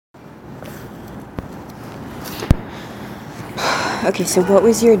Okay, so what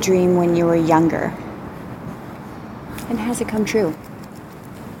was your dream when you were younger? And has it come true?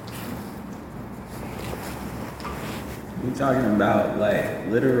 You talking about like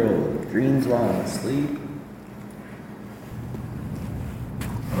literal dreams while I'm asleep?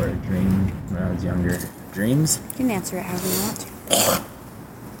 Or a dream when I was younger? Dreams? You can answer it however you want to.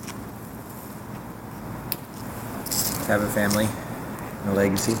 Have a family, a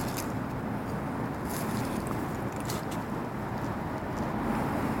legacy.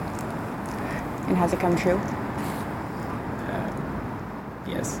 And has it come true?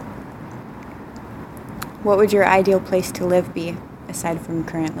 Yes. What would your ideal place to live be, aside from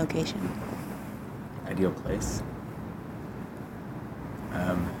current location? Ideal place?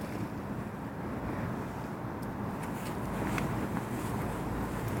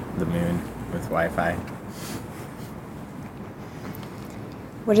 The moon with Wi-Fi.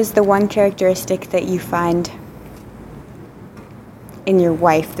 What is the one characteristic that you find in your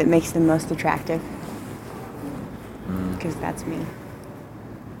wife that makes them most attractive? Because that's me.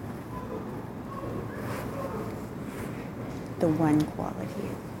 The one quality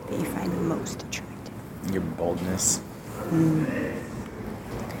that you find most attractive. Your boldness.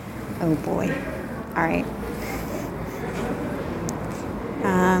 Oh boy. All right.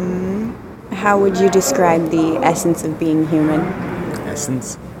 How would you describe the essence of being human?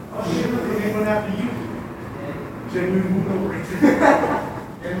 Essence?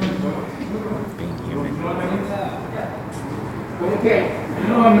 Being human.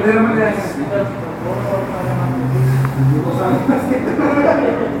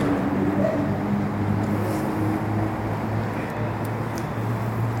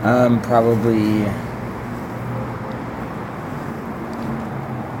 Probably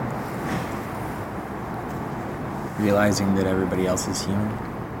realizing that everybody else is human.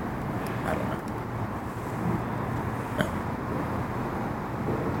 I don't know.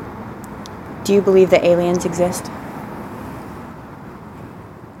 Do you believe that aliens exist?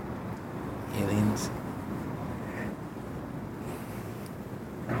 Aliens?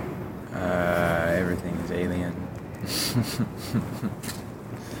 Everything is alien.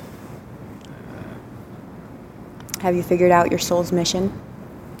 Have you figured out your soul's mission?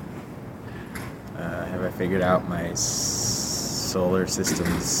 Have I figured out my solar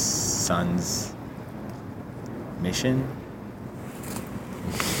system's sun's mission?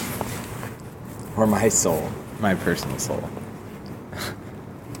 Or my soul, my personal soul.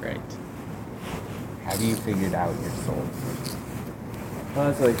 Right. Have you figured out your soul?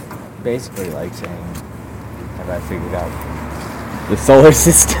 Well, it's like basically like saying, have I figured out the solar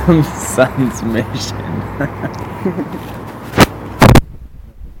system's sun's mission?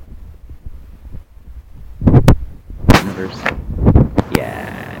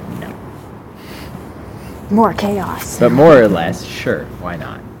 Yeah, no. More chaos. But more or less, sure, why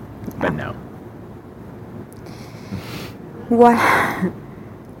not? But no.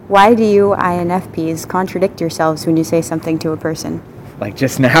 Why do you INFPs contradict yourselves when you say something to a person? Like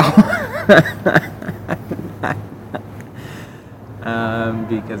just now?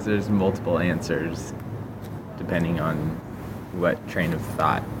 Because there's multiple answers depending on what train of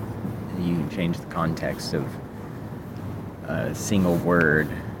thought. You can change the context of a single word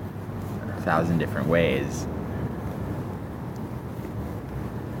 1,000 different ways.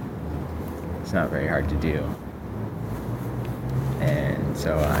 It's not very hard to do. And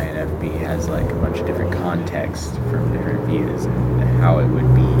so INFP has like a bunch of different contexts from different views and how it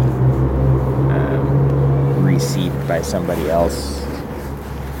would be received by somebody else.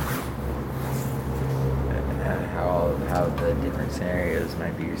 How the different scenarios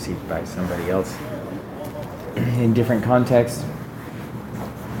might be received by somebody else in different contexts.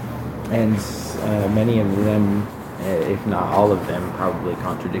 And many of them, if not all of them, probably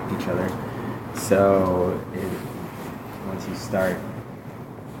contradict each other. So once you start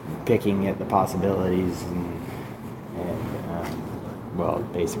picking at the possibilities well,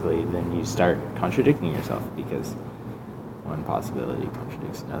 basically then you start contradicting yourself, because one possibility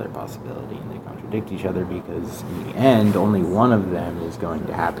contradicts another possibility, and they contradict each other because in the end only one of them is going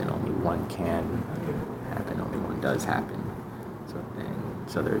to happen, only one can happen, only one does happen.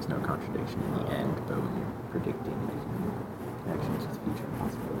 So there is no contradiction in the end, but when you're predicting connections with future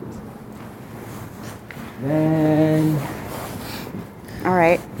possibilities, then All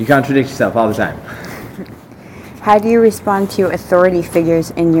right. you contradict yourself all the time. How do you respond to authority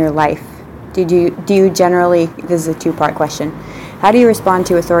figures in your life? Do you generally, this is a two-part question. How do you respond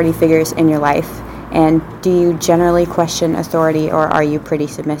to authority figures in your life? And do you generally question authority, or are you pretty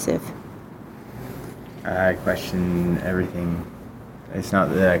submissive? I question everything It's not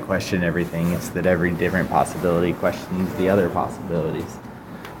that I question everything, it's that every different possibility questions the other possibilities.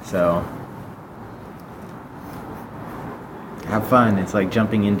 So, have fun. It's like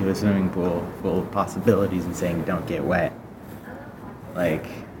jumping into a swimming pool full of possibilities and saying, don't get wet. Like...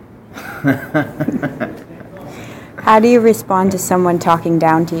 How do you respond to someone talking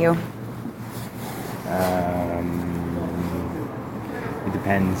down to you? It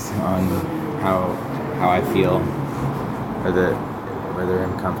depends on how I feel, or whether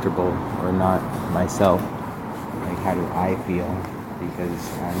I'm comfortable or not myself. Like, how do I feel?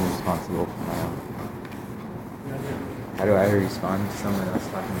 Because I'm responsible for my own. How do I respond to someone else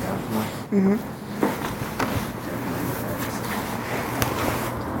talking down to me? Mm-hmm.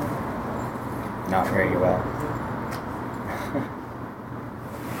 Not very well.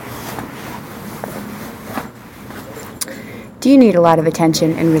 Do you need a lot of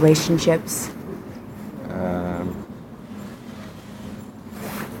attention in relationships?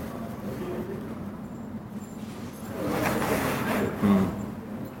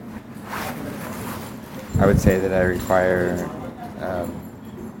 I would say that I require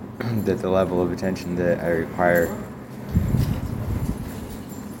that the level of attention that I require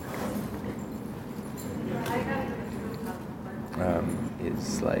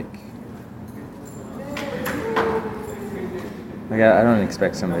is like I don't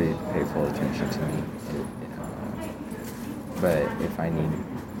expect somebody to pay full attention to me, but if I need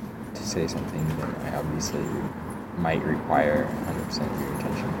to say something, then I obviously might require 100% of your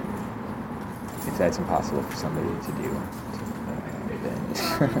attention. If that's impossible for somebody to do, then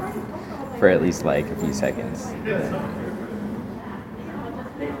for at least like a few seconds, then,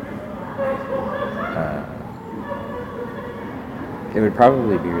 it would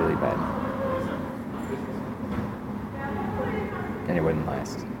probably be really bad, and it wouldn't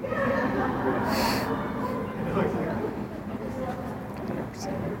last. 100%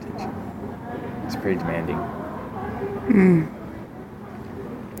 attention. It's pretty demanding.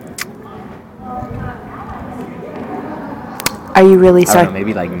 Are you really I don't know,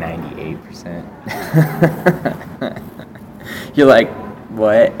 maybe like 98%. You're like,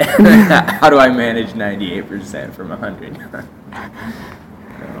 what? How do I manage 98% from 100?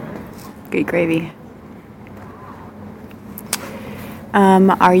 Good gravy.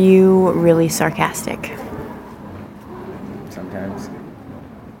 Are you really sarcastic? Sometimes.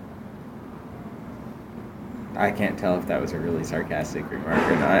 I can't tell if that was a really sarcastic remark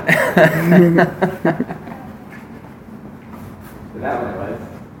or not. That one was.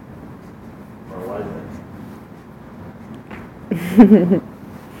 Or was it?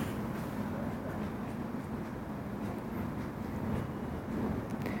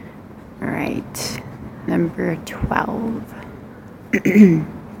 All right. Number 12. You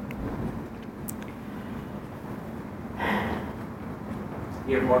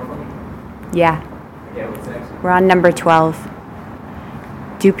have more for me? Yeah. Yeah, what's next? We're on number 12.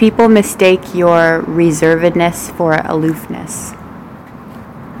 Do people mistake your reservedness for aloofness?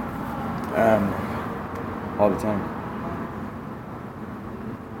 All the time.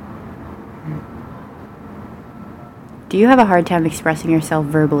 Do you have a hard time expressing yourself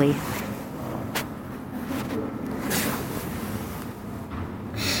verbally?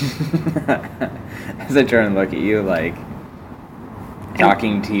 As I turn and look at you, like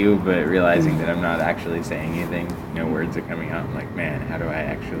talking to you, but realizing that I'm not actually saying anything, no words are coming out. I'm like, man, how do I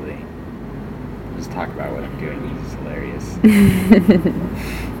actually just talk about what I'm doing? It's hilarious.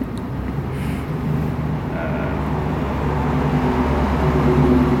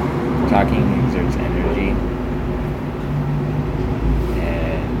 Talking exerts energy,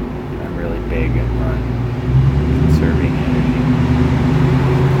 and I'm really big on conserving energy,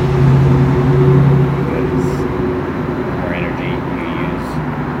 because the more energy you use,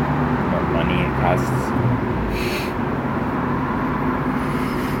 the more money it costs.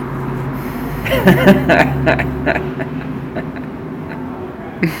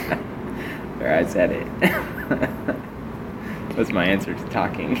 There, I said it. What's my answer to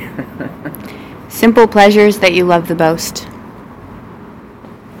talking? Simple pleasures that you love the most.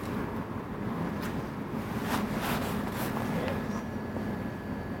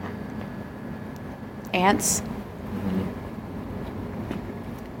 Ants?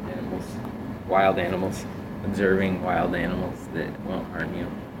 Animals. Wild animals. Observing wild animals that won't harm you.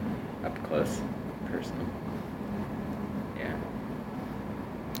 Up close. Personal. Yeah.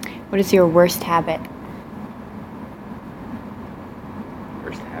 What is your worst habit?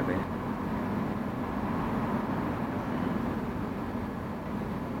 Worst habit?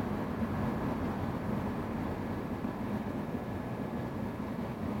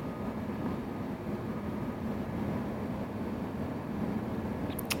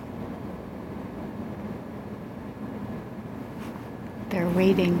 They're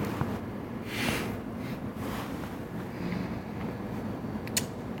waiting.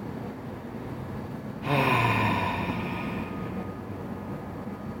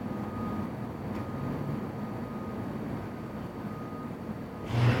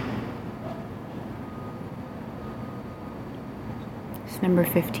 It's number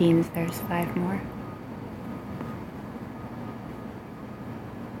 15. There's 5 more.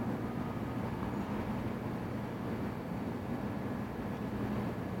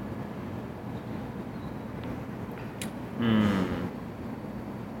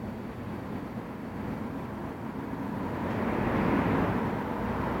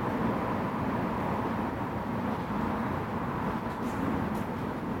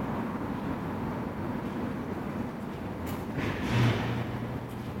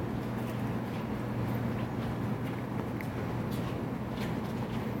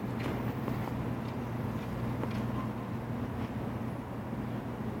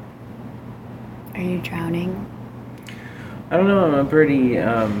 Are you drowning? I don't know. I'm pretty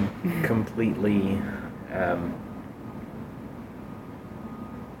completely.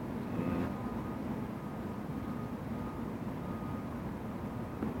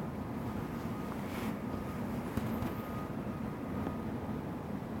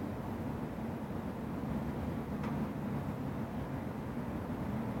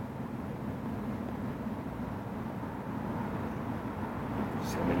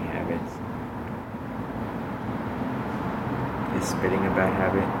 So many habits. Is spitting a bad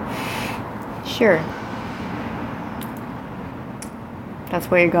habit? Sure. That's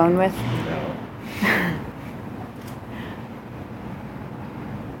what you're going with? No.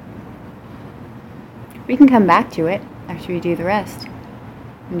 We can come back to it after we do the rest.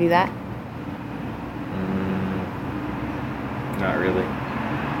 And do that? Not really.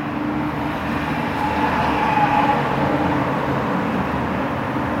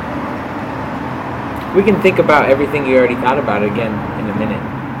 We can think about everything you already thought about again in a minute.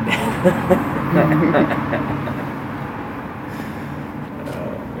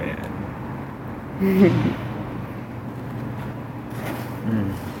 Oh, man.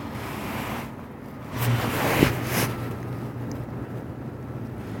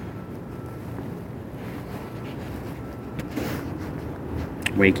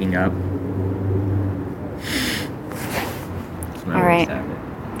 Waking up. It's my All right. worst habit.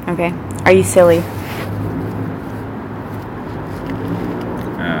 Okay. Are you silly?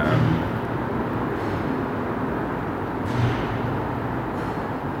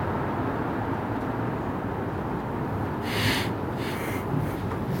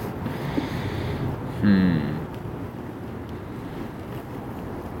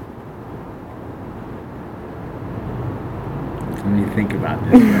 Let me think about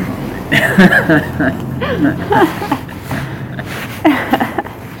this for a moment.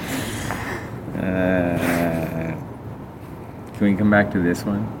 Can we come back to this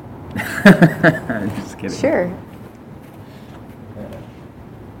one? Just kidding. Sure.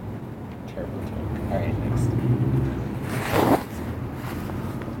 Terrible joke. Alright, next.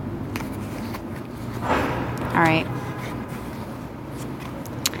 All right.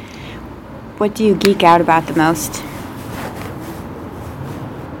 What do you geek out about the most?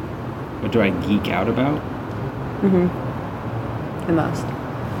 What do I geek out about? The most.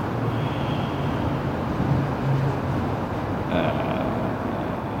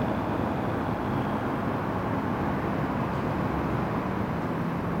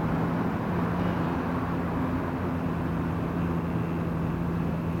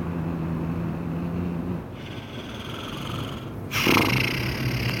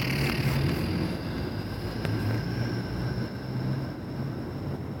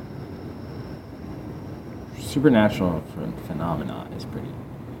 Supernatural phenomena is pretty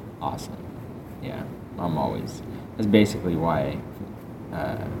awesome. Yeah, that's basically why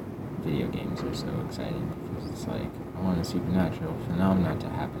video games are so exciting, because it's like, I want a supernatural phenomenon to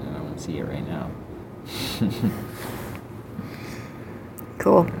happen and I want to see it right now.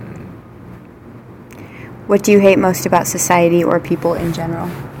 Cool. What do you hate most about society or people in general?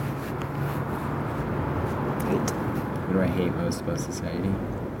 What do I hate most about society?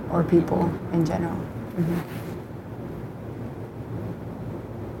 Or people in general.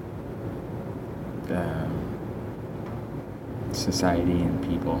 Society and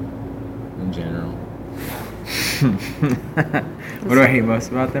people in general. What do I hate most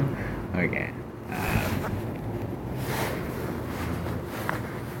about them? Okay. I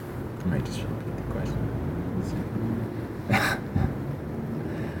might just repeat the question.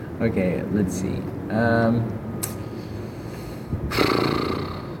 Okay, let's see.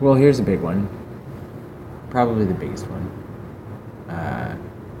 Well, here's a big one. Probably the biggest one.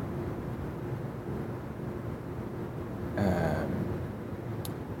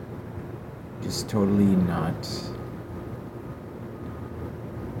 just totally not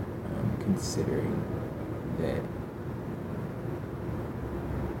considering that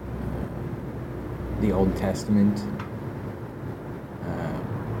the Old Testament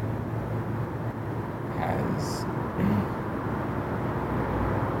has.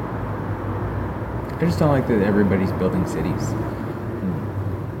 I just don't like that everybody's building cities,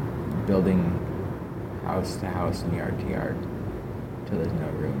 building house to house and yard to yard, till there's no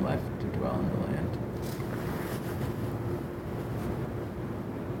room left to dwell in the land.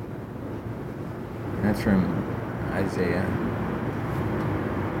 And that's from Isaiah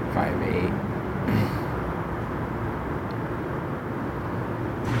 5:8.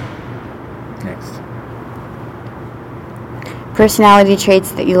 Next. Personality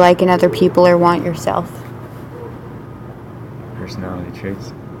traits that you like in other people or want yourself. Personality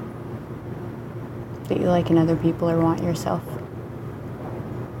traits that you like in other people or want yourself.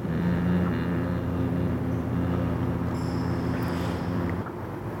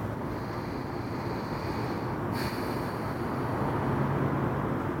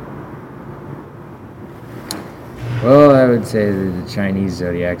 Well, I would say that the Chinese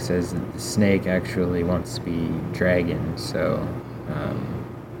zodiac says that the snake actually wants to be dragon, so I'll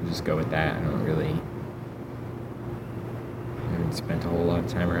just go with that. I haven't spent a whole lot of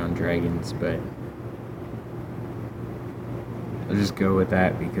time around dragons, but I'll just go with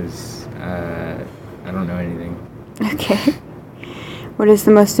that because I don't know anything. Okay. What is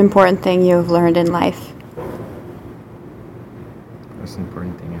the most important thing you have learned in life? Most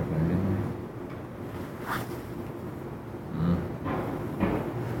important thing I've learned in life?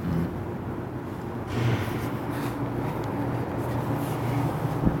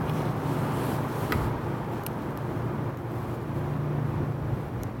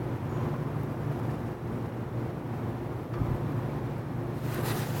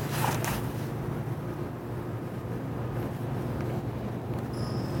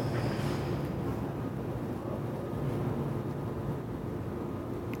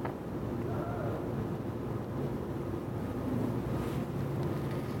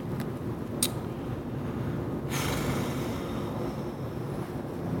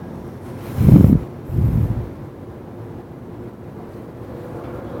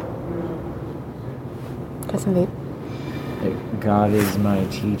 God is my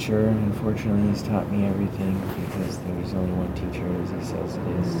teacher. Unfortunately, he's taught me everything because there's only one teacher, as he says it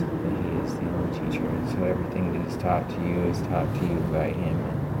is, but he is the only teacher. And so everything that is taught to you is taught to you by him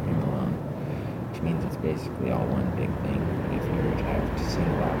and him alone, which means it's basically all one big thing. But if you were to have to sing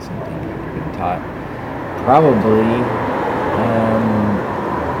about something that you've been taught, probably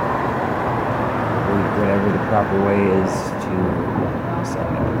whatever the proper way is to send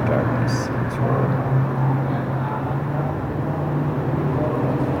out the darkness in this world.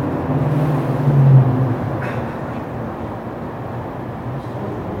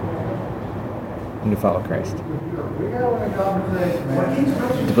 And to follow Christ. To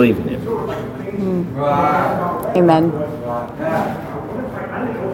believe in him. Amen.